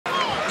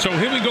So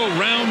here we go,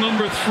 round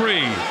number 3.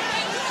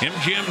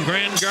 MGM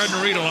Grand Garden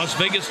Arena, Las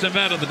Vegas,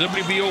 Nevada, the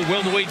WBO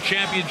Welterweight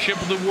Championship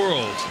of the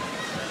world.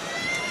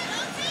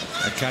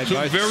 Okay, Two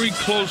very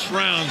close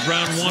rounds,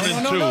 round 1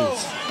 and 2.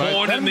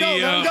 Horn in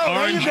the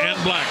orange and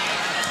black.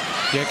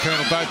 Yeah,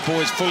 Colonel, both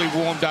boys fully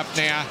warmed up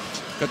now.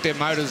 Got their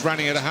motors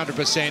running at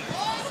 100%.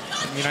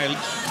 You know,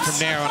 from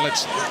now on,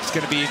 it's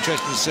going to be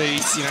interesting to see,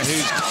 you know, who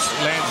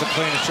lands the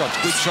cleanest shots.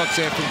 Good shots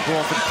there from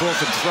Crawford.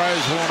 Crawford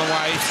throws Horn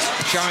away,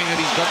 showing that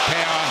he's got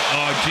power.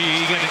 Oh, gee,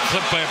 he got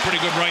clipped by a pretty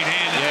good right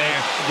hand.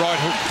 Yeah, right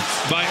hook.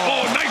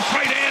 Nice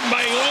right hand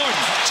by Horn.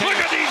 Look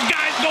at these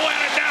guys go at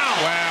it now.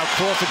 Wow,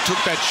 Crawford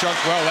took that shot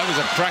well. That was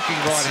a cracking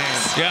right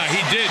hand. Yeah, he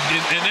did.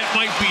 And that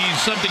might be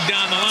something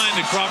down the line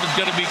that Crawford's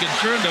got to be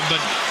concerned of, but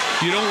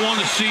you don't want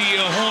to see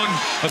Horn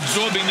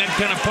absorbing that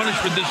kind of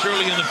punishment this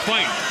early in the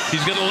fight.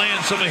 He's going to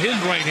land some of his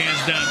right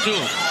hands down, too.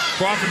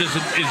 Crawford is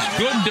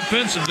good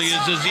defensively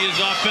as he is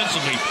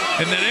offensively.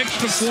 And that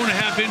extra 4.5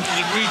 inches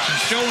in reach is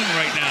showing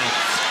right now.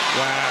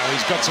 Wow,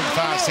 he's got some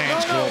fast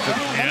hands, Crawford.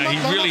 Yeah, he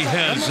really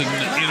has. And,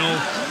 you know,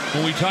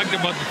 when we talked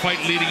about the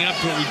fight leading up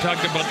to it, we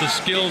talked about the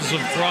skills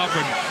of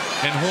Crawford,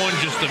 and Horn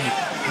just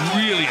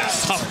really a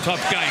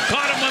tough guy.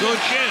 Caught him on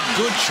the chin.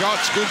 Good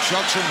shots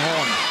from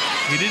Horn.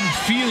 He didn't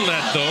feel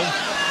that, though.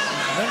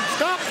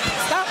 Stop.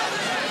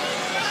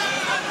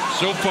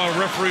 So far,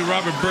 referee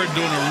Robert Bird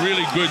doing a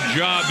really good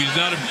job. He's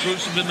not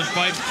obtrusive in the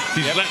fight.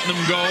 He's letting them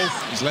go.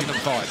 He's letting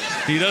them fight.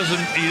 He doesn't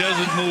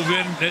move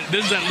in.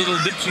 There's that little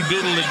dipsy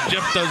doodle that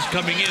Jeff does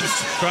coming in,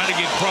 trying to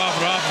get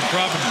Crawford off, and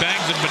Crawford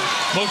bangs him, but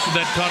most of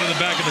that caught in the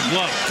back of the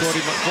glove. Caught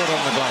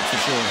on the glove for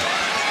sure.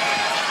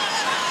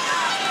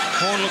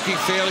 Horn looking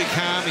fairly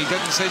calm. He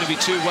doesn't seem to be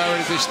too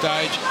worried at this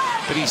stage,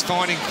 but he's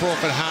finding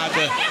Crawford hard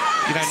to,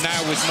 you know,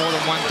 nail with more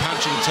than one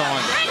punch at a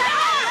time.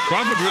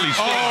 Crawford really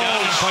stayed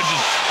down and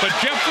punches, but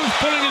Jeff was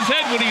pulling his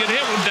head when he got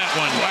hit with that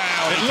one.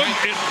 Wow.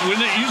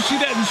 When you see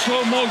that in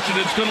slow motion,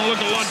 it's going to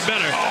look a lot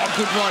better. Oh,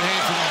 good right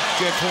hand from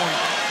Jeff Horn.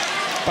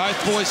 Both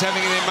boys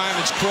having their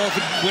moments.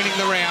 Crawford winning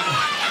the round.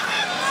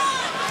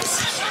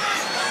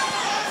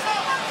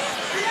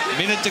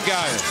 Minute to go.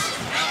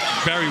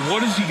 Barry, what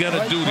has he got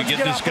to do to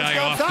get this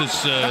guy off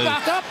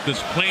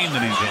this plane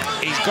that he's on?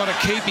 He's got to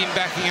keep him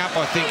backing up,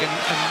 I think, and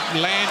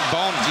land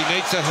bombs. He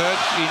needs to hurt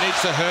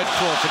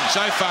Crawford.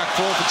 So far,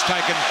 Crawford's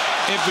taken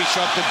every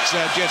shot that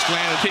Jeff's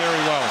landed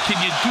very well.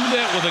 Can you do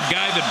that with a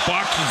guy that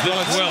boxes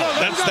this well?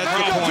 That's the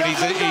point.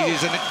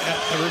 He's a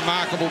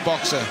remarkable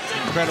boxer.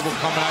 Incredible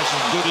combination.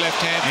 Good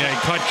left hand. Yeah, he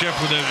caught Jeff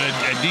with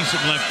a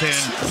decent left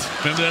hand.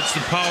 Remember, that's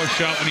the power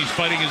shot when he's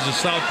fighting as a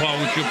southpaw,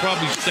 which will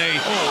probably stay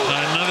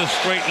another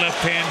straight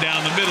left hand down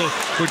the middle,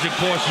 which of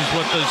course is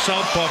what the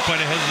southpaw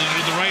fighter has to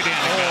do the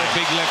right-handed guy.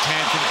 Big left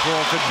hand from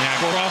Crawford.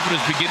 Yeah, Crawford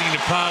is beginning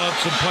to pile up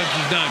some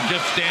punches down. Jeff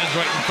stands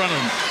right in front of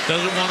him.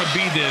 Doesn't want to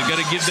be there. Got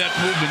to give that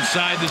movement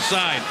side to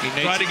side.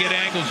 Try to get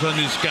angles on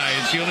this guy.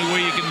 It's the only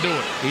way you can do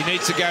it. He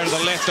needs to go to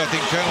the left, I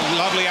think. Colonel,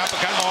 lovely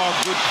uppercut. Oh,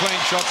 good clean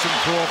shots from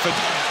Crawford.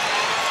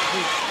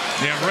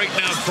 Yeah, right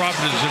now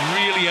Crawford is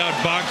really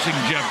outboxing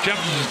Jeff. Jeff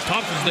is as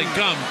tough as they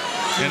come.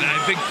 And I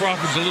think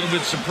Crawford's a little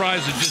bit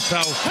surprised at just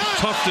how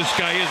tough this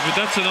guy is. But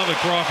that's another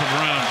Crawford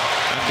round.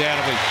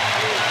 Undoubtedly.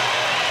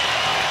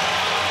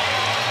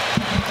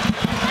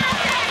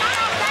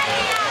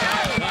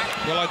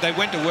 Well, they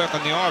went to work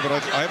on the eye, but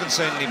I haven't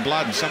seen any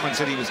blood. Someone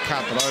said he was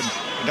cut, but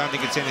I don't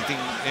think it's anything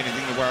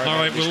to worry about. All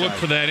right, we'll look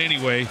for that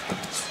anyway.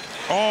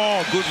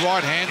 Oh, good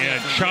right hand. Yeah,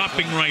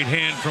 chopping right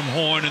hand from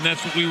Horn, and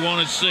that's what we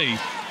want to see.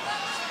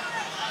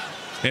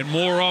 And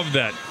more of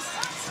that.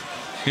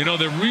 You know,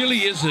 there really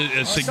is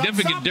a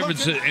significant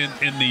difference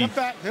in the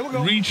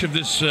reach of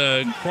this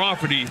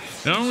Crawford.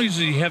 Not only does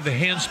he have the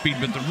hand speed,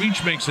 but the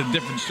reach makes a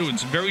difference, too.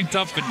 It's very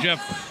tough for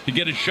Jeff to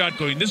get a shot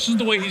going. This is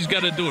the way he's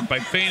got to do it, by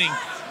feigning,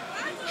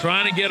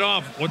 trying to get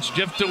off. What's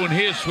Jeff doing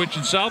here?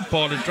 Switching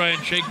southpaw to try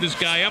and shake this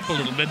guy up a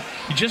little bit.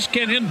 He just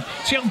can't hit him.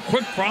 See how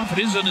quick Crawford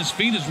is on his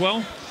feet as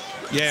well?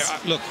 Yeah,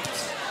 look.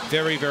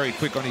 Very, very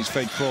quick on his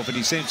feet, Crawford.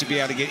 He seems to be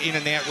able to get in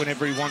and out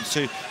whenever he wants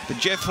to. But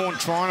Jeff Horn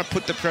trying to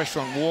put the pressure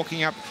on,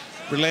 walking up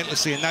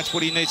relentlessly, and that's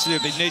what he needs to do.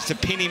 But he needs to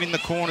pin him in the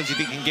corners if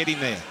he can get him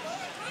there.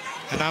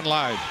 And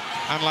unload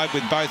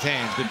with both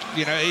hands. But,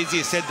 you know,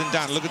 easier said than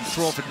done. Look at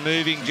Crawford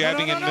moving,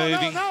 jabbing and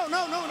moving. No.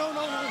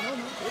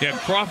 Yeah,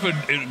 Crawford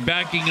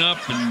backing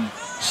up and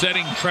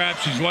setting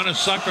traps. He's want to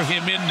sucker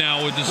him in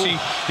now with the see.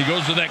 He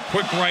goes with that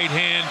quick right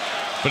hand.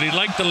 But he'd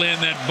like to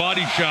land that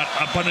body shot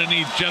up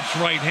underneath Jeff's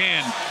right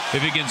hand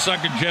if he can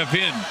sucker Jeff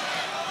in.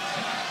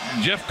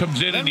 Jeff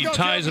comes in and he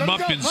ties him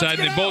up inside.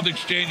 They both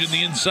exchange on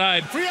the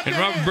inside. And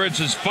Robert Bird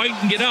says, fight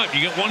and get out.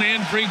 You got one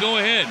hand free, go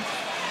ahead.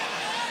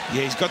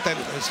 Yeah, he's got that.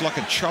 It's like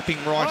a chopping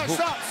right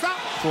hook.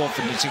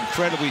 Crawford, it's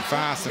incredibly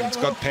fast and it's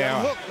got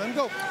power.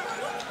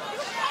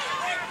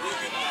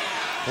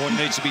 Horn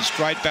needs to be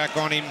straight back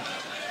on him.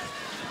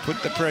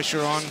 Put the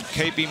pressure on,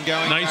 keep him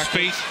going. Nice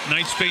feet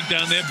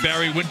down there.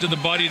 Barry went to the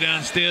body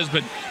downstairs,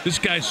 but this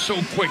guy's so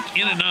quick,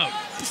 in and out.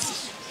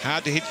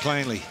 Hard to hit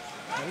cleanly.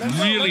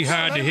 Really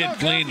hard to hit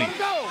cleanly.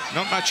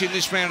 Not much in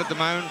this round at the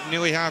moment.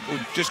 Nearly half,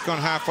 we've just gone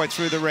halfway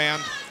through the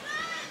round.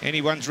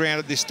 anyone's round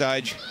at this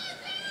stage.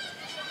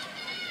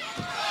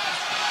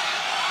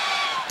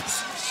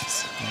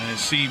 I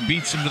see he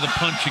beats him to the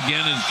punch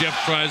again as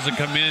Jeff tries to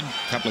come in.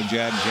 Couple of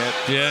jabs,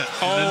 Jeff. Yeah,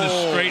 and then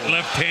the straight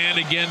left hand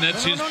again.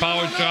 That's his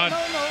power shot.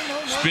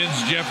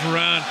 Spins Jeff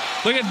around.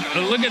 Look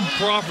at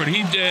Crawford.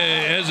 He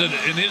has it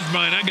in his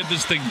mind. I get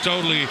this thing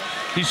totally.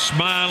 He's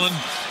smiling.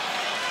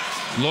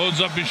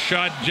 Loads up his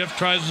shot. Jeff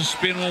tries to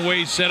spin him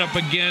away. Set up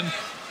again.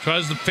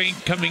 Tries the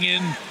feint coming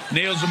in.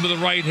 Nails him with the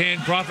right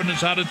hand. Crawford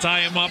knows how to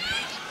tie him up.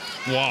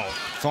 Wow.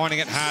 Finding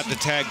it hard to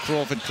tag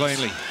Crawford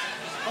cleanly.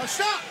 Oh,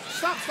 stop.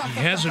 He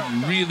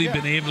hasn't really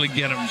been able to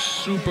get him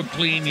super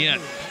clean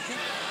yet.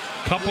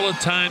 Couple of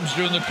times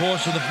during the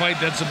course of the fight,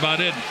 that's about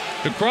it.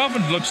 The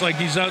Crawford looks like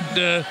he's out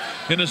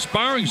in a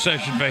sparring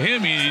session for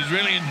him. He's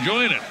really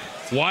enjoying it.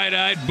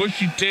 Wide-eyed,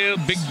 bushy tail,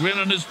 big grin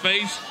on his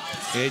face.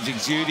 Yeah, he's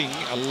exuding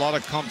a lot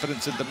of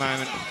confidence at the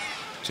moment,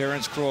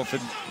 Terence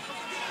Crawford.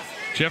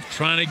 Jeff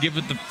trying to give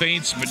it the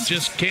feints, but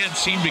just can't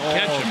seem to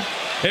catch him.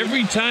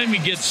 Every time he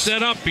gets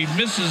set up, he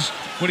misses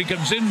when he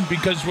comes in,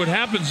 because what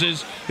happens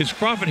is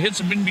Crawford hits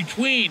him in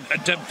between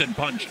attempted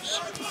punches.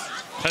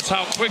 That's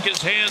how quick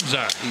his hands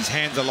are. His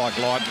hands are like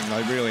lightning,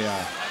 they really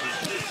are.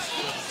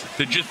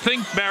 Did you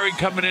think, Barry,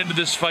 coming into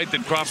this fight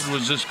that Crawford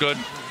was this good?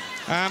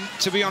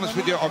 To be honest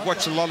with you, I've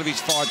watched a lot of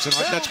his fights, and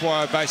that's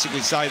why I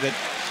basically say that,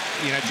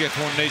 you know, Jeff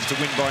Horn needs to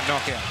win by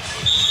knockout.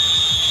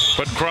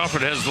 But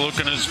Crawford has the look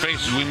in his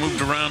face as we move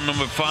to round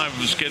number 5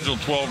 of the scheduled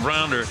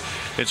 12-rounder.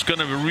 It's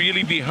going to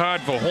really be hard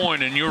for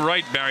Horn, and you're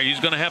right, Barry. He's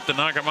going to have to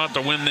knock him out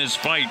to win this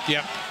fight.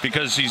 Yep.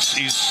 Because he's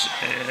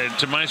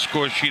to my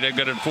score sheet, I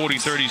got it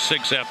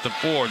 40-36 after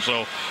 4.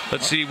 So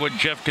let's see what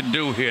Jeff can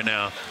do here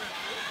now.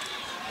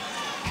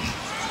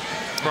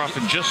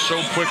 Crawford just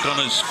so quick on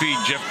his feet.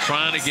 Jeff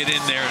trying to get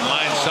in there and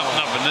line something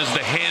up, and there's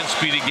the hand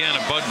speed again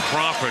of Bud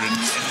Crawford, and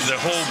the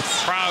whole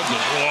crowd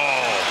goes,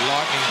 whoa.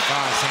 Lightning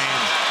fast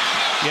hands.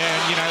 Yeah,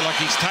 and, you know,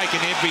 like he's taken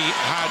every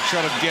hard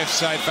shot of Jeff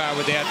so far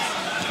without,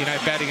 you know,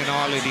 batting an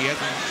eyelid. He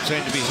hasn't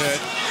seemed to be hurt.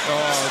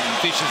 Oh,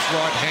 vicious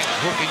right hand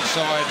hook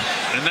inside.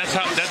 And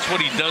that's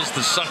what he does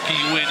to suck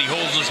you in. He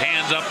holds his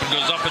hands up and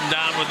goes up and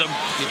down with them.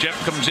 Jeff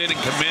comes in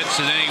and commits,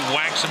 and then he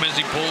whacks him as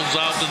he pulls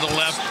out to the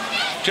left.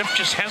 Jeff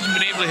just hasn't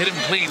been able to hit him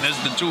clean. There's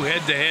the two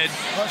head-to-head.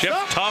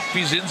 Jeff tough.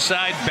 He's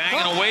inside,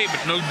 banging away,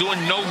 but doing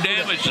no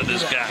damage to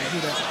this guy.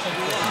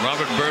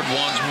 Robert Byrd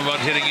warns him about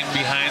hitting him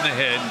behind the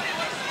head.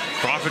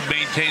 Crawford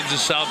maintains a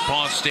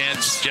southpaw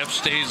stance. Jeff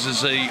stays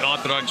as a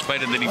orthodox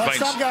fighter that he fights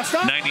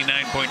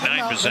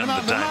 99.9%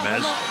 of the time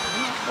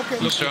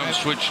as. Looks to him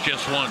switch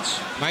just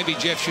once. Maybe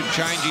Jeff should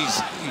change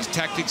his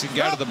tactics and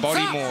go to the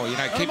body more. You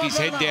know, keep his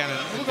head down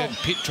and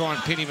try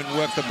and pin him and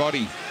work the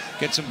body.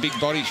 Get some big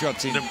body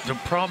shots in. The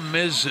problem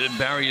is,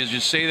 Barry, as you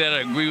say that,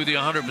 I agree with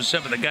you 100%,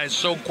 but the guy's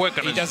so quick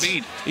on his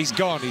feet. He's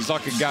gone. He's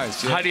like a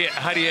ghost. Yeah.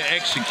 How do you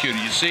execute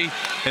it, you see?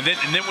 And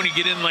then when you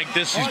get in like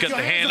this, he's got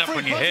the hand up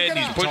on your head,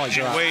 he's pushing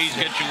you away, he's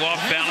got you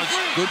off balance.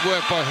 Good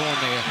work by Horn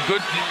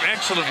there.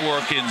 Excellent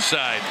work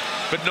inside,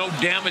 but no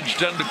damage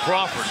done to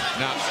Crawford.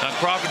 No. Now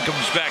Crawford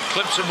comes back,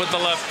 clips him with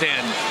the left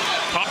hand,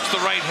 pops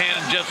the right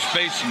hand in Jeff's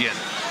face again.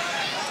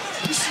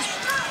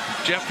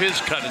 Jeff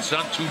is cut, it's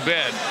not too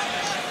bad.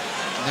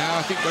 No,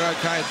 I think we're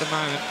okay at the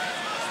moment.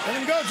 Let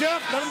him go,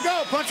 Jeff. Let him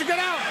go. Punch or get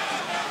out.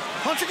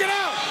 Punch or get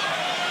out.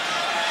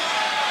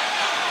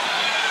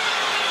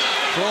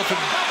 Crawford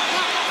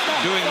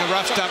doing the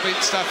rough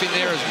stuff in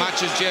there as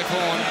much as Jeff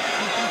Horn.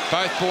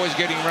 Both boys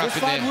getting rough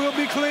in there. This fight will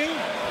be clean.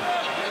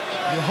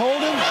 You hold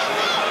him.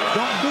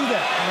 Don't do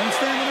that. You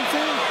understand what I'm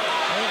saying?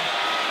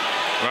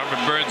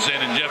 Robert Byrd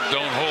saying, and Jeff,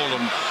 don't hold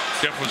him.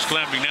 Jeff was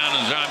clamping down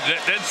his arm.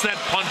 That's that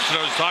punch that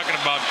I was talking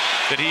about,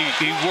 that he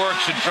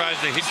works and tries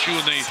to hit you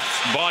in the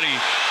body.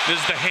 This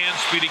is the hand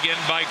speed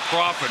again by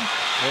Crawford.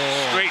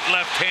 Straight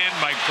left hand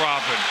by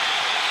Crawford.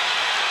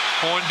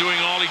 Horn doing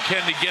all he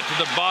can to get to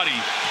the body,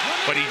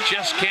 but he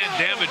just can't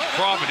damage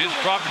Crawford. Here's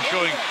Crawford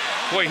showing,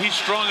 boy, he's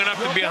strong enough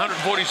to be a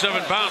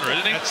 147-pounder,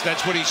 isn't he?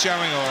 That's what he's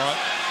showing, all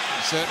right.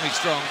 He's certainly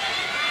strong.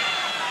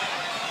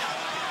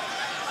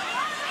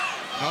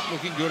 Not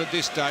looking good at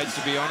this stage,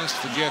 to be honest,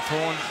 for Jeff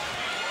Horn.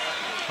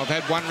 I've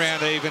had one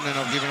round even, and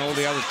I've given all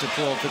the others to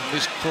Crawford.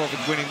 Crawford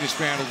winning this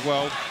round as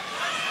well.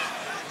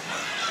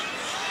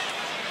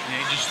 And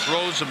he just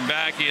throws him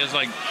back. He has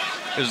like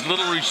as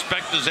little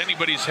respect as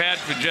anybody's had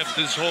for Jeff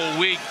this whole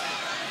week.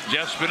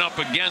 Jeff's been up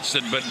against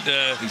it, but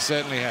he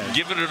certainly has.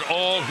 Giving it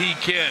all he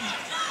can.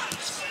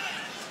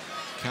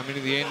 Coming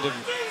to the end of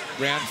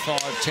round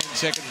 5, 10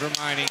 seconds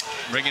remaining.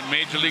 Bringing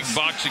Major League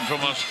Boxing from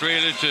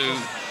Australia to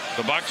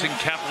the boxing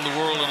capital of the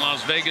world in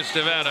Las Vegas,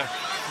 Nevada.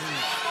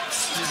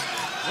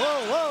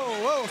 Whoa,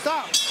 whoa, whoa,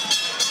 stop.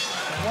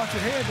 Watch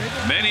your head, baby.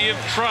 Many have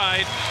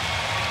tried,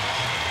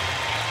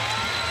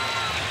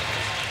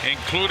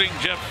 including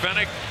Jeff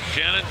Fennick,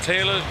 Shannon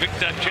Taylor. Vic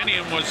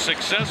Darchinyan was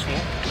successful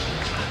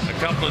a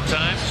couple of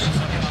times.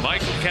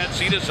 Michael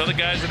Katsidas, other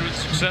guys that have been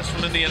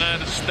successful in the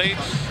United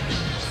States.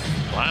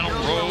 Lionel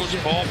Rose,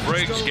 Paul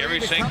Briggs,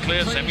 Gary St.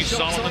 Clair, Sammy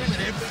Solomon.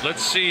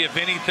 Let's see if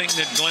anything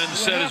that Glenn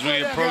said as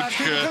we approach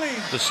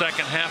the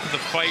second half of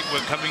the fight.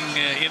 We're coming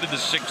into the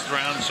 6th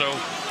round, so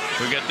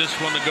we got this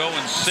one to go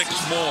and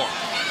 6 more.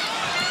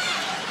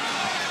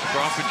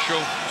 Crawford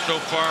so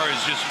far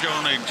has just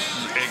shown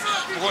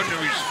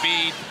extraordinary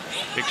speed,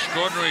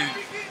 extraordinary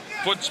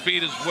foot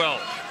speed as well.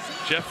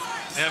 Jeff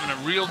having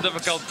a real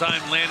difficult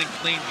time landing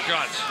clean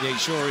shots. Yeah, he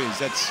sure is.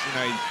 That's, you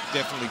know,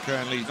 definitely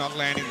currently he's not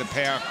landing the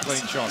power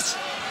clean shots.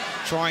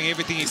 Trying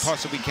everything he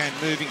possibly can,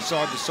 moving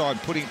side to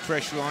side, putting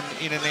pressure on,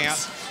 in and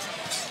out.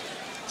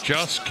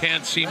 Just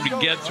can't seem to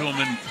get to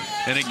him.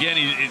 And again,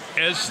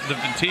 as the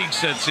fatigue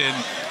sets in,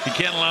 he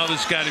can't allow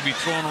this guy to be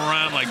thrown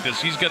around like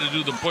this. He's got to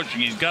do the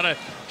pushing. He's got to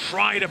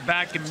try to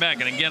back him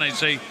back. And again, I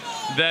say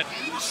that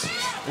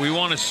we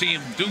want to see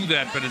him do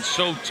that, but it's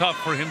so tough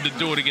for him to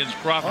do it against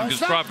Crawford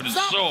because Crawford is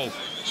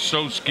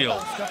so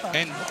skilled.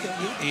 And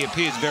he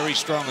appears very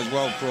strong as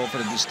well,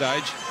 Crawford, at this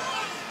stage.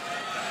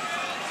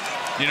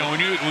 You know, when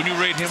you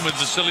rate him with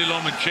Vasily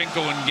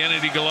Lomachenko and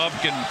Gennady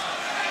Golovkin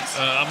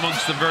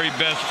amongst the very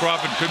best,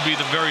 Crawford could be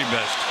the very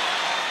best,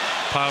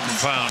 pound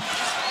for pound.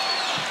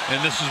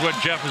 And this is what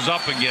Jeff is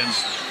up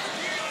against.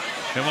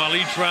 And while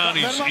each round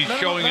he's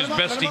showing as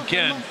best he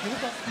can,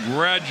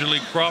 gradually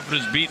Crawford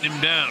is beating him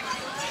down.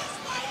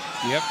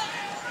 Yep.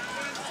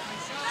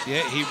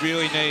 Yeah, he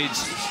really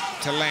needs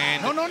to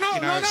land,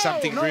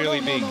 something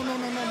really big.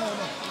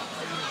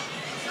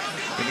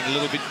 Getting a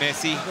little bit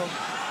messy.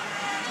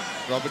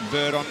 Robert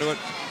Bird onto it.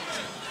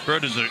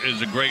 Bird is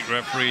a great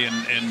referee,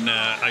 and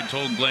I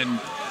told Glenn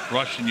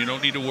Rushton, you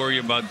don't need to worry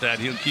about that.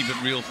 He'll keep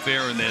it real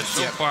fair in there.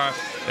 So far,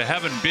 there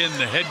haven't been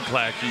the head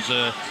clashes.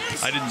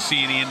 I didn't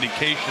see any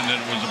indication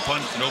that it was a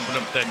punch that opened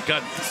up that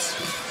gut.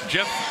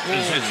 Jeff,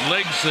 his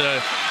legs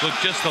look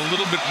just a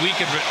little bit weak.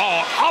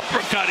 Oh,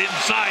 uppercut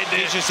inside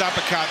there. Vicious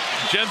uppercut.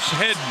 Jeff's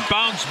head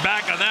bounced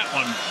back on that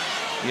one.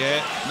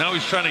 Yeah. Now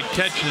he's trying to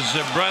catch his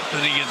breath,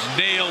 and he gets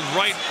nailed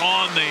right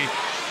on the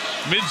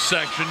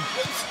midsection.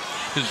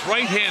 His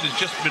right hand has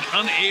just been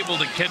unable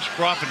to catch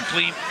Crawford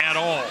clean at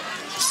all.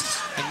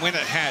 And when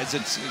it has,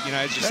 it's,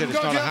 as you said,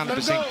 it's not 100%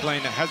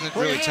 clean. It hasn't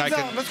really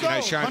taken,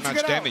 shown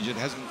much damage. It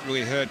hasn't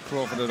really hurt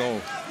Crawford at all.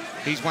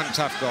 He's one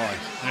tough guy.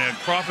 Yeah,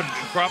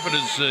 Crawford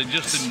is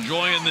just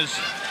enjoying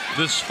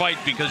this fight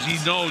because he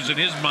knows in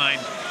his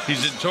mind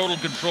he's in total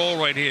control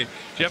right here.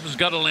 Jeff has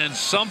got to land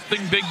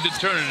something big to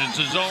turn it. It's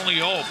his only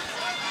hope.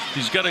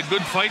 He's got a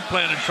good fight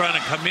plan and trying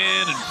to come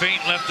in and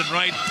feint left and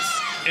right.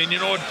 And you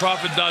know what?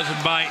 Crawford doesn't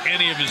buy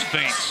any of his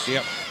feints.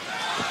 Yep.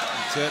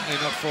 Certainly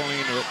not falling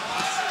into it.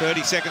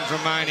 30 seconds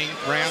remaining,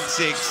 round 6.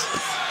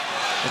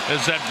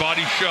 There's that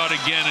body shot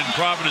again, and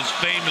Crawford is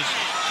famous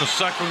for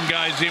suckering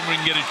guys in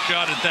when he can get a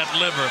shot at that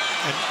liver.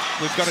 And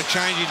we've got a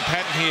change in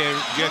pattern here.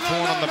 Jeff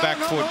Horn on the back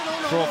foot,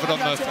 Crawford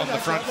on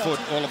the front foot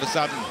all of a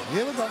sudden.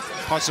 Here we go.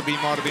 Possibly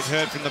might have been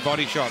hurt from the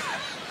body shot.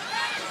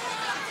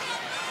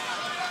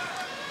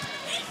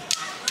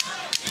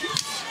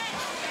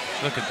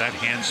 Look at that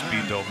hand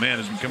speed, though, man,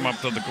 as we come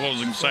up to the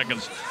closing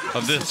seconds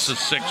of this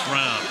 6th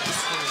round.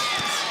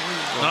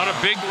 Not a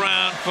big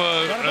round for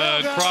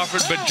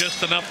Crawford, but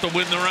just enough to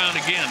win the round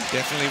again.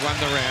 Definitely won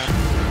the round.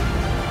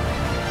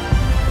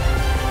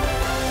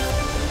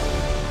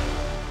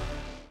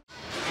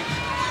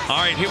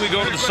 All right, here we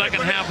go to the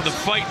second half of the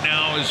fight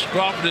now as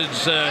Crawford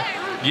is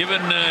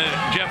giving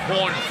Jeff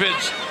Horn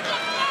fits.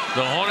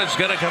 The Hornet's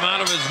got to come out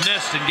of his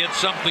nest and get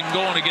something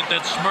going to get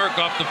that smirk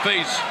off the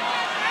face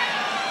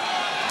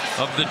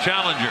of the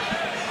challenger.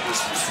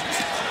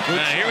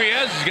 Here he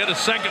is. He's got a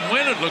second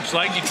win, it looks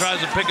like. He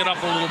tries to pick it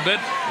up a little bit.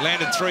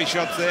 Landed 3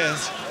 shots there.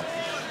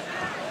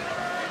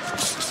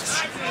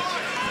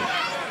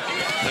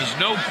 There's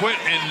no quit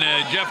in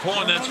Jeff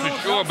Horn, that's for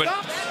sure, but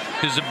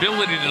his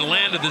ability to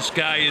land to this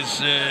guy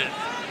is,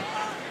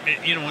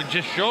 it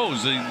just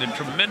shows the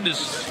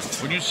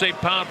tremendous, when you say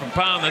pound for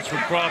pound, that's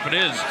what Crawford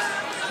is.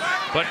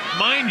 But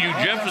mind you,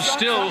 Jeff is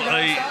still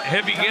a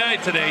heavy guy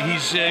today.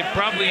 He's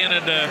probably in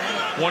at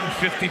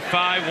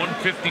 155,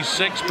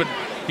 156, but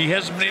he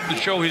hasn't been able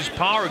to show his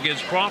power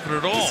against Crawford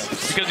at all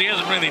because he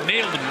hasn't really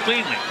nailed him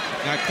cleanly.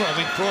 Now, I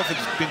mean,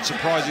 Crawford's been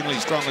surprisingly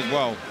strong as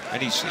well, and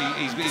he's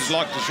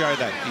liked to show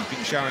that. He's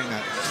been showing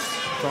that,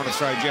 trying to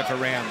throw Jeff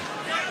around.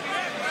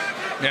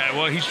 Yeah,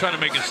 well, he's trying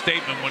to make a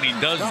statement when he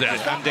does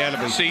that.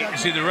 Undoubtedly. See,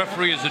 the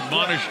referee has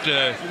admonished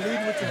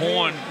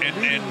Horn, and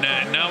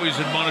now he's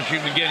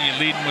admonishing him again.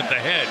 You're leading with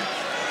the head.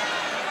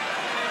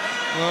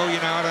 Well,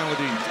 I don't know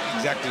whether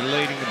he's exactly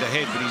leading with the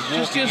head, but he's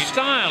walking just his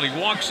style. He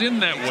walks in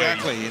that way.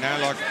 Exactly,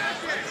 like.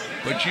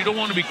 But you don't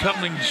want to be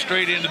coming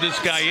straight into this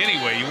guy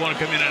anyway. You want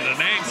to come in at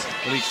an angle.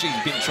 Well, he's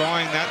been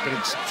trying that, but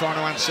it's trying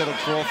to unsettle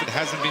Crawford.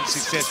 Hasn't been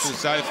successful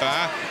so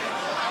far.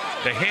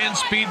 The hand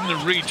speed and the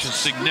reach is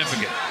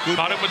significant.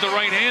 Caught it with the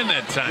right hand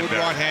that time.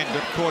 Good right hand,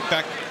 got caught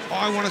back.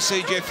 I want to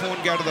see Jeff Horn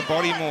go to the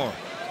body more.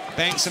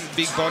 Bang some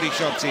big body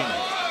shots in.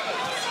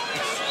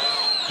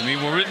 I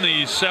mean, we're in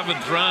the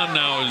 7th round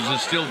now. Is there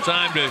still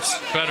time to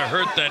try to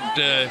hurt that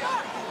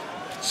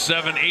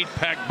 7-8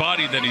 pack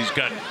body that he's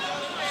got?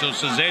 so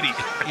says Eddie.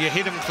 You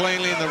hit them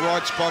cleanly in the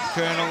right spot,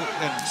 Colonel,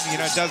 and, you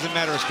know, it doesn't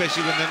matter,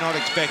 especially when they're not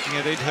expecting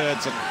it. It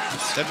hurts them.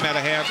 Doesn't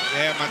matter how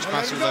much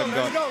muscle they've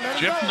got.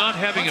 Jeff not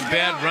having a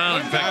bad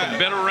round. In fact, a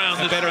better round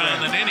this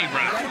round than any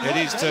round. It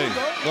is too.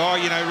 Well,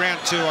 you know,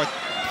 round 2, I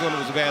thought it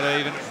was about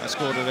even. I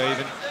scored it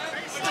even.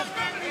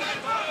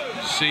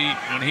 See,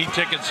 when he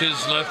tickets his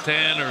left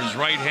hand or his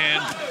right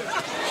hand,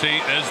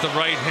 see, there's the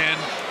right hand,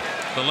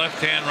 the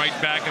left hand right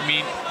back. I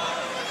mean,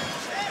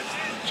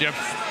 Jeff,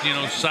 you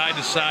know, side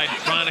to side,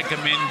 trying to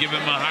come in, give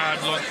him a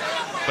hard look,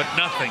 but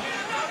nothing.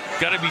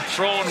 Got to be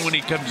throwing when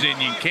he comes in.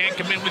 You can't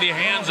come in with your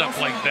hands up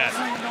like that.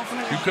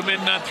 You come in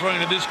not throwing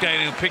to this guy,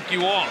 and he'll pick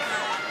you off.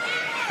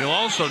 He'll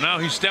also, now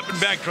he's stepping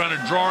back, trying to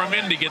draw him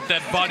in to get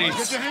that body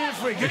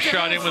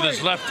shot in with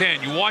his left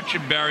hand. You watch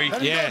him, Barry.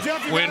 Yeah.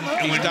 When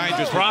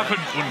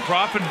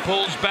Crawford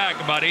pulls back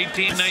about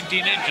 18,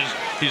 19 inches,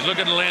 he's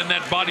looking to land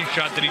that body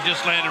shot that he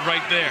just landed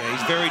right there. Yeah,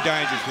 he's very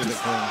dangerous with it,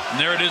 Colonel. And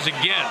there it is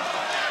again.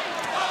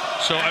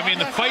 So, I mean,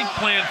 the fight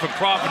plan for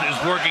Crawford is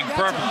working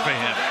perfect for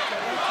him.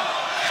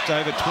 Just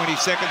over 20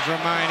 seconds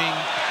remaining.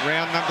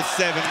 Round number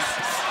 7.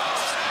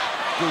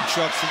 Good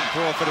shots from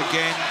Crawford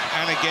again.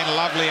 And again,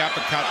 lovely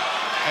uppercut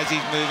as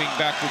he's moving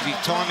backwards. His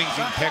timing's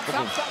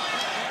impeccable.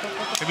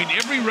 I mean,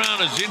 every round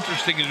is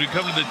interesting as we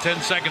come to the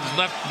 10 seconds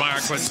left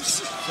mark. But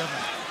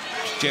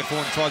Jeff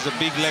Horn tries a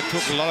big left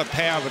hook, a lot of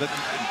power, but it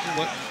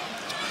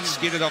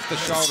skidded off the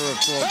shoulder of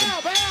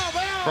Crawford.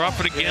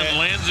 Crawford again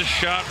lands a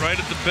shot right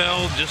at the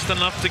bell, just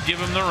enough to give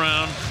him the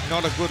round.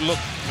 Not a good look.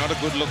 Not a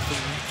good look from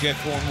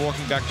Jeff Horn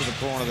walking back to the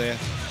corner there.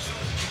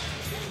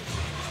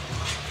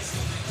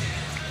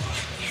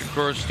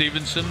 Shakur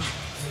Stevenson,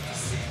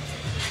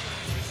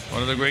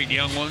 one of the great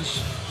young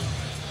ones.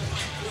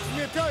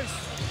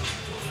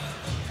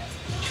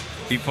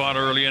 He fought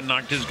earlier,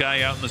 knocked his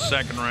guy out in the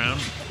 2nd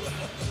round.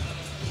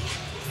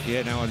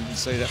 Yeah, no, I didn't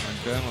see that one,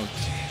 Colonel.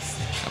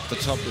 Up the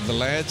top with the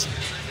lads.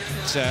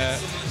 They're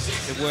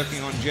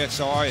working on Jeff's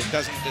eye. It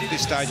doesn't, at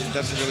this stage, it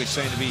doesn't really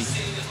seem to be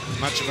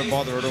much of a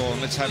bother at all,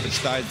 and let's hope it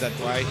stays that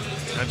way.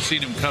 I've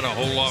seen him cut a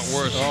whole lot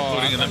worse,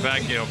 including in the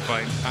Pacquiao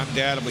fight.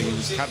 Undoubtedly, he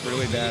was cut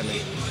really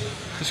badly.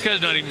 This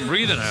guy's not even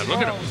breathing out. Look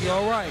at him. You're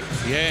all right.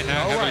 Yeah, no,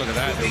 have a look at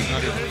that. He's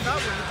not even...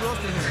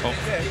 Oh.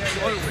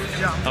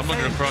 I'm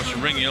looking across the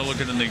ring. You're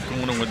looking in the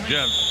corner with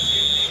Jeff.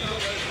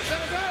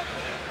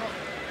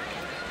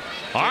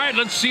 All right,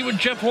 let's see what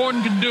Jeff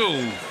Horn can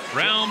do.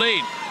 Round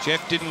 8.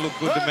 Jeff didn't look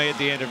good to me at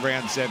the end of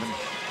round 7.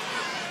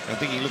 I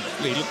think he looked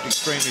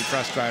extremely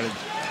frustrated.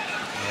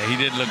 Yeah, he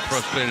did look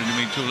frustrated to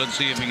me too. Let's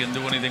see if he can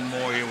do anything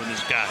more here with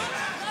this guy.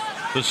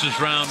 This is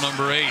round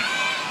number 8.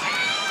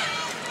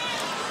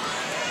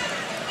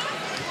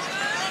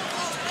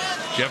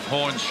 Jeff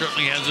Horn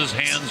certainly has his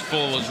hands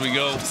full as we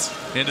go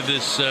into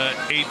this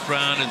 8th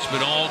round. It's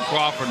been all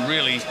Crawford,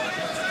 really.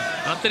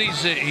 Not that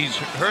he's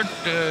hurt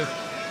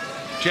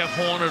Jeff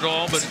Horn at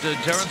all, but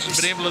Terence has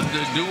been able to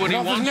do what he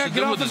wants to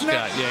do with this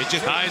guy. Yeah, he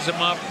just ties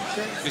him up.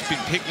 Just been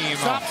picking him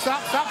off.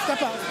 Step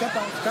out.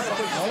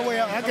 All the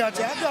way out. I got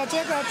you.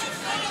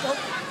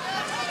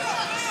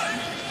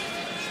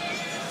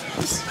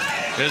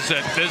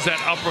 There's that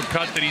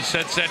uppercut that he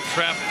sets that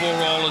trap for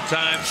all the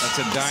time. That's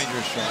a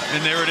dangerous shot.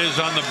 And there it is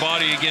on the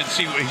body again.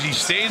 See, he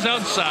stays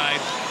outside.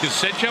 He'll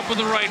set you up with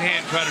the right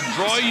hand, try to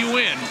draw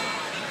you in.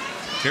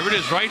 Here it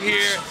is right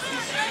here.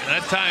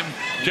 That time,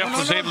 Jeff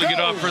was able to get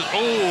off first.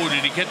 Oh,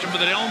 did he catch him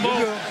with an elbow?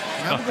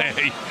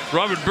 Hey,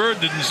 Robert Byrd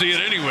didn't see it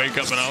anyway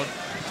coming out.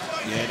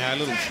 Yeah, no,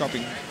 a little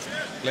chopping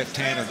left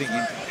hand. I think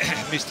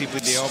he missed him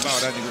with the elbow. I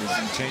don't think it was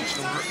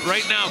intentional.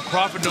 Right now,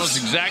 Crawford knows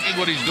exactly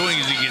what he's doing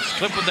as he gets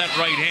clipped with that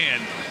right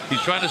hand.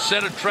 He's trying to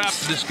set a trap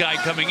for this guy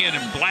coming in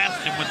and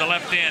blast him with the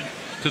left hand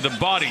to the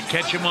body,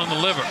 catch him on the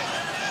liver.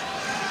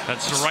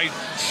 That's the right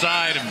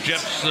side of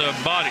Jeff's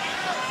body.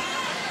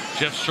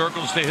 Jeff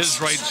circles to his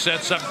right,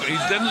 sets up.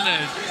 He's done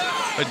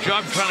a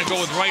job trying to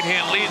go with right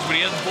hand leads, but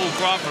he hasn't pulled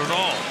Crawford at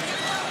all.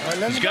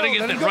 He's got to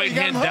get that right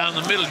hand down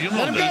the middle. You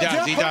know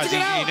that. He does.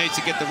 He needs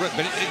to get the...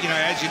 But, you know,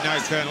 as you know,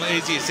 Colonel,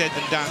 easier said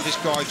than done. This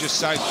guy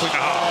just so quick.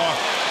 Oh,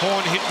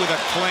 Horn hit with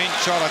a clean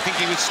shot. I think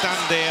he was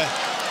stunned there.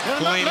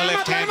 Clean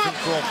left hand from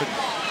Crawford.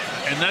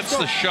 And that's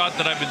the shot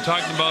that I've been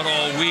talking about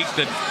all week,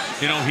 that,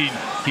 you know, he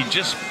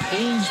just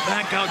pulls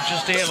back out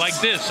just a hair like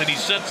this, and he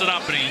sets it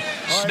up, and he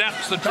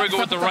snaps the trigger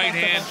with the right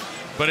hand.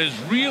 But his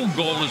real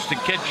goal is to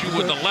catch you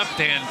with the left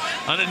hand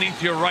underneath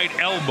your right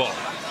elbow.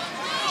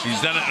 He's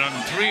done it on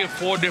 3 or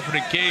 4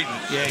 different occasions.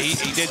 Yeah, he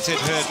did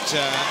hurt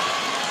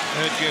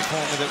Jeff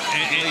Horn with it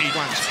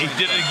once. He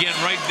did it again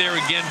right there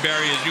again,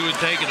 Barry, as you were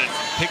taking it.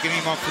 Picking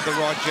him off with the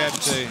right jab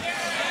too.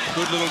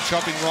 Good little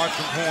chopping right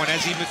from Horn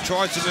as he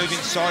tries to move him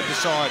side to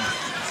side.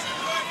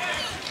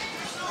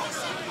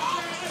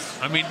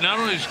 I mean, not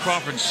only is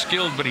Crawford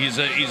skilled, but he's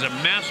a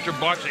master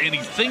boxer, and he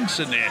thinks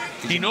in there.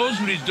 He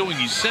knows what he's doing.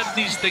 He's setting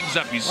these things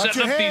up. He's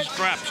setting up these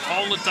traps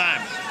all the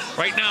time.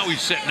 Right now,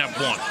 he's setting up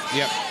one.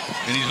 Yep.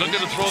 And he's looking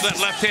to throw that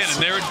left hand,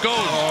 and there it goes.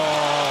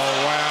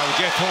 Oh, wow.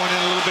 Jeff Horn in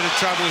a little bit of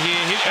trouble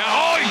here. He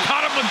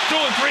caught him with 2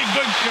 or 3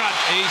 good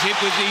shots.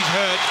 He's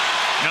hurt.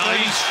 Now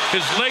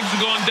his legs are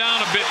going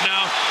down a bit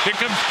now. Here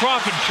comes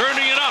Crawford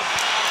turning it up.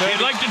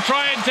 He'd like to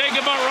try and take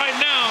him out right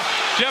now.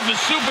 Jeff is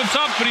super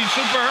tough, but he's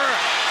super hurt.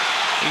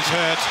 He's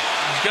hurt.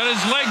 He's got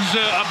his legs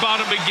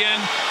about him again.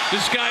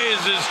 This guy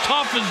is as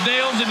tough as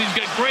nails, and he's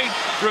got great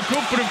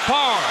recuperative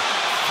power.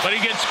 But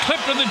he gets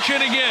clipped in the chin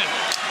again.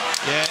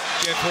 Yeah,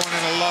 Jeff Horn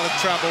in a lot of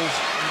trouble.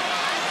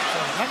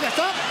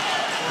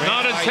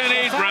 Not a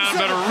 10-8 round,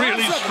 but a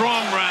really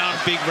strong round.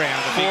 A big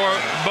round. For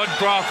Bud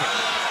Crawford.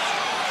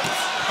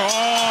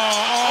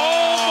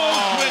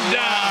 Almost went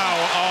down. Wow.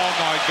 Oh,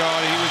 my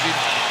God. He was in.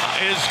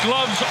 His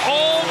gloves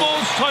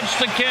almost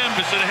touched the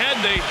canvas, and had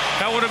they,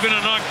 that would have been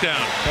a knockdown.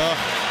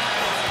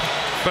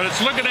 But it's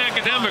looking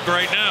academic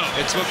right now.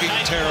 It's looking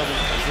terrible.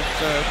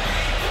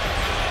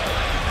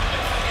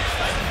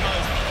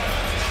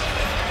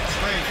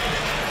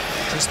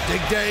 Just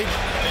dig deep,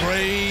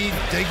 breathe,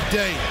 dig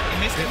deep. He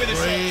missed it with his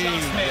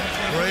shots, man.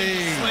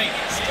 Breathe. Sleep.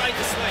 Straight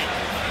to sleep.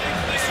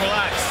 Just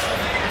relax.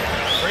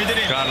 Breathe it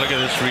in. God, look at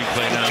this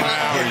replay now.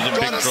 He's in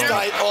big trouble.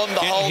 Stay on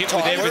the whole hit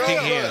time. with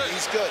everything here.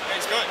 He's good.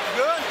 He's good.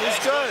 He's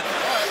good.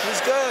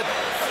 He's good.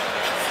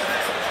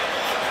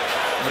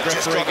 The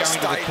referee going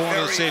to the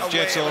corner to see if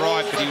Jeff's all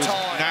right, but he was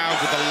nailed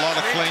with a lot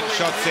of clean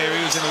shots there.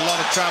 He was in a lot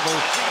of trouble.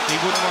 He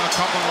wouldn't want to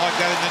cop one like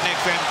that in the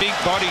next round. Big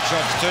body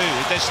shots too.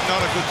 That's not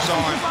a good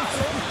sign.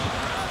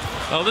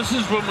 Well, this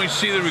is when we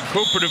see the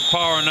recuperative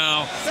power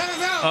now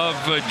of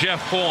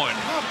Jeff Horn.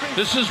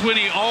 This is when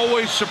he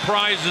always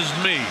surprises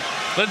me.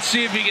 Let's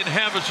see if he can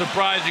have a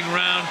surprising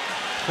round.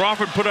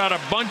 Crawford put out a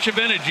bunch of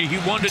energy. He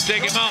wanted to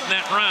take him out in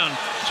that round.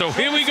 So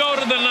here we go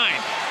to the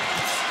ninth.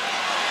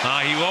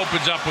 He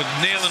opens up with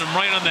nailing him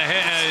right on the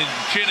head,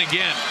 chin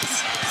again.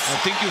 I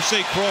think you'll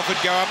see Crawford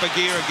go up a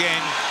gear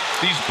again.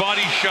 These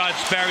body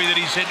shots, Barry, that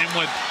he's hitting him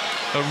with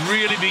are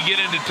really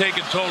beginning to take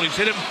a toll. He's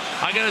hit him,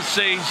 I gotta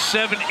say,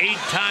 7, 8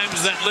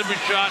 times that liver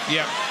shot.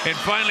 Yep. And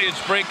finally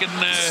it's breaking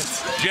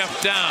Jeff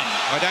down.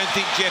 I don't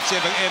think Jeff's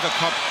ever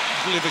copped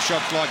liver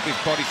shots like this,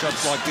 body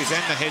shots like this,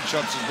 and the head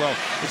shots as well.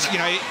 It's,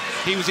 you know,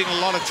 he was in a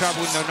lot of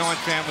trouble in the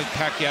 9th round with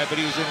Pacquiao, but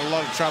he was in a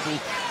lot of trouble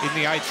in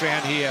the 8th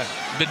round here.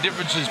 The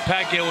difference is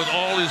Pacquiao, with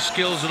all his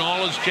skills and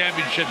all his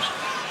championships,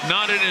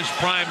 not in his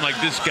prime like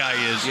this guy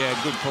is. Yeah,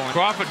 good point.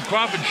 Crawford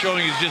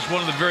showing he's just one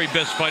of the very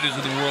best fighters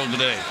in the world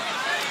today.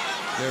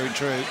 Very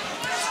true.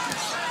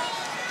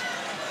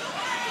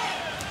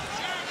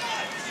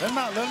 Let him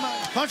out, let him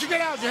out. Punch and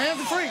get out, your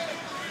hands are free.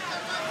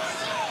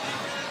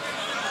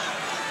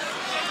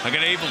 I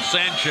got Abel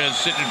Sanchez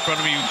sitting in front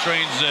of me who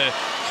trains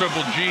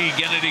Triple G,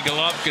 Gennady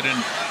Golovkin, and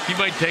he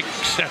might take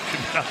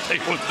exception. I'll tell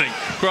you one thing,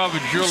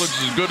 Crawford sure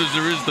looks as good as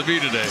there is to be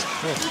today.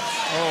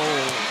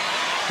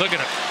 Oh. Look at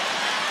him.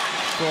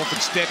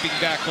 Crawford stepping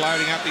back,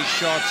 loading up his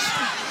shots.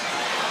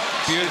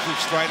 Beautiful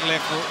straight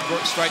left,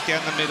 straight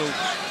down the middle.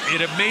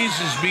 It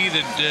amazes me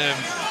that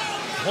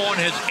Horn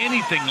has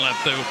anything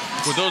left, though,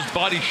 with those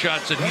body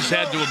shots that he's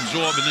had to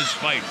absorb in this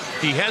fight.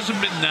 He hasn't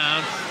been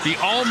down. He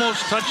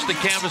almost touched the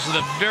canvas at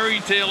the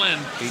very tail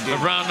end of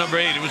round number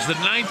 8. It was the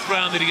 9th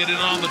round that he got in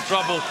on the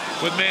trouble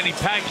with Manny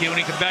Pacquiao, and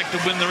he came back to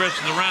win the rest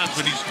of the rounds,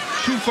 but he's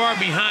too far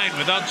behind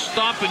without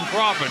stopping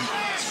Crawford.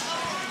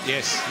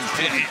 Yes.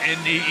 And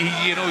he,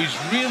 you know, he's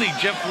really,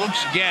 Jeff looks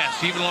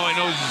gassed, even though I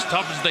know he's as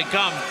tough as they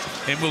come,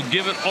 and will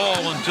give it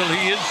all until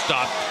he is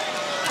stopped.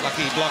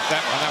 Lucky he blocked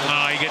that one.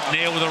 He got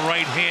nailed with a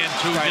right hand,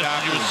 too, just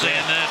as you were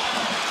saying that.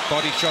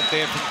 Body shot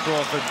there from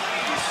Crawford.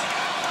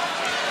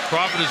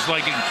 Crawford is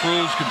like in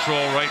cruise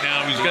control right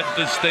now. He's got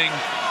this thing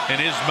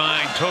in his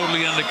mind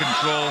totally under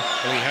control.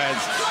 Well, he has.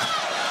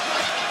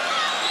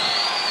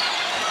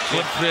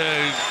 Flipped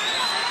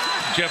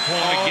Jeff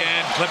Horn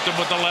again. Clipped him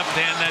with the left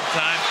hand that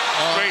time.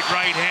 Straight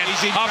right hand.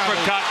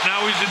 Uppercut.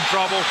 Now he's in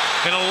trouble.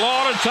 And a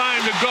lot of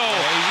time to go.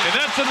 And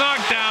that's a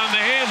knockdown.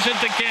 The hands hit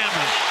the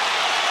canvas.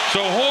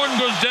 So Horn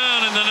goes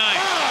down in the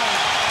 9th.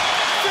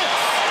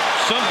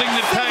 Something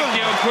that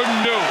Pacquiao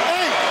couldn't do.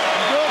 Hey,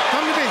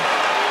 come to me.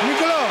 You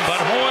go. But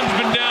Horn's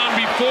been down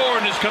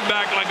before and has come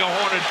back like a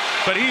hornet.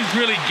 But he's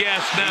really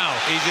gassed now.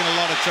 He's in a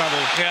lot of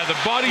trouble. Yeah, the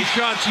body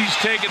shots he's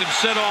taken have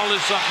set all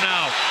this up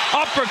now.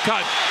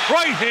 Uppercut,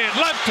 right hand,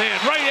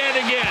 right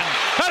hand again.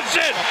 That's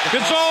it.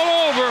 It's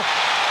all over.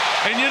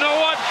 And you know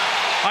what?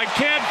 I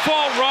can't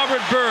fault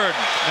Robert Byrd.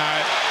 No.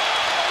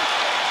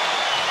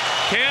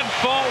 Can't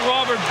fault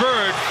Robert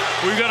Byrd.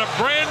 We've got a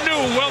brand new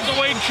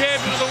welterweight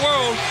champion of the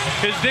world.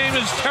 His name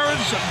is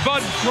Terence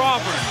Bud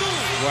Crawford.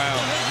 Wow.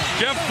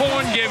 Jeff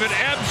Horn gave it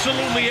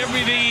absolutely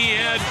everything he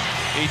had.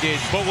 He did.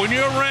 But when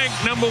you're ranked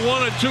number 1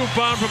 or 2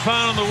 pound for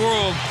pound in the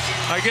world,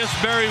 I guess,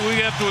 Barry,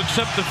 we have to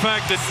accept the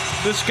fact that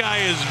this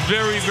guy is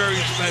very, very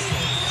special.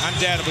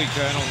 Undoubtedly,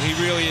 Colonel. He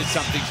really is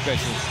something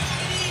special.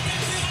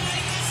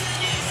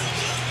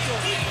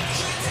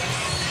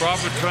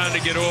 Crawford trying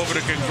to get over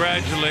to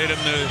congratulate him.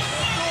 A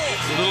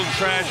little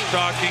trash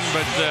talking,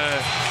 but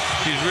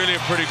he's really a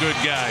pretty good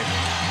guy.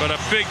 But a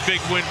big, big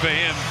win for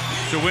him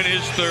to win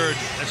his 3rd.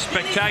 A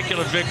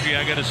spectacular victory,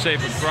 I got to say,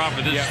 for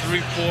Crawford. This is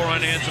 3-4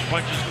 unanswered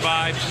punches,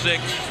 5,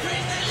 6.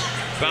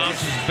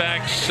 Bounces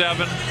back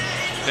 7.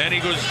 Then he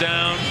goes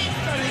down.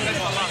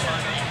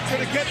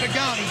 To get the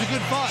gun, it's a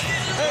good fight.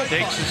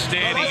 Takes a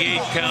standing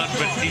 8 count,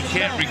 but he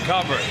can't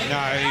recover. No,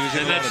 he was in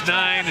And a lot that's of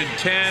 9 and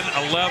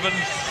 10, 11,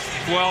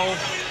 12,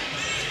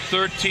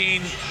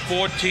 13,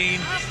 14.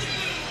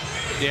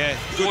 Yeah,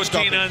 good 14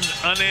 stoppage.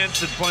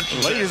 unanswered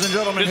punches. Ladies and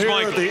gentlemen, Here's here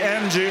Michael. at the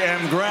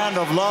MGM Grand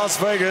of Las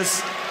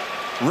Vegas,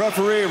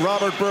 referee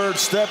Robert Byrd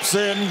steps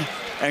in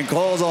and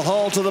calls a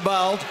halt to the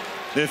bout.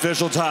 The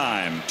official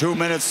time, 2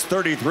 minutes,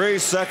 33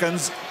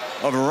 seconds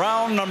of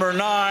round number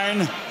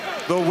 9.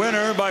 The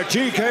winner by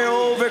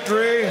TKO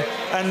victory,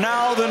 and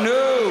now the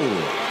new,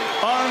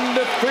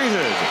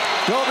 undefeated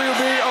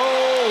WBO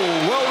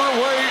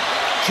welterweight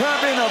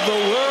champion of the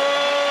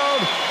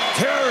world,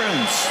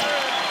 Terence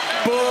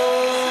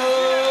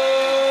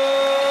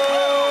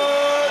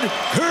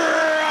Bud.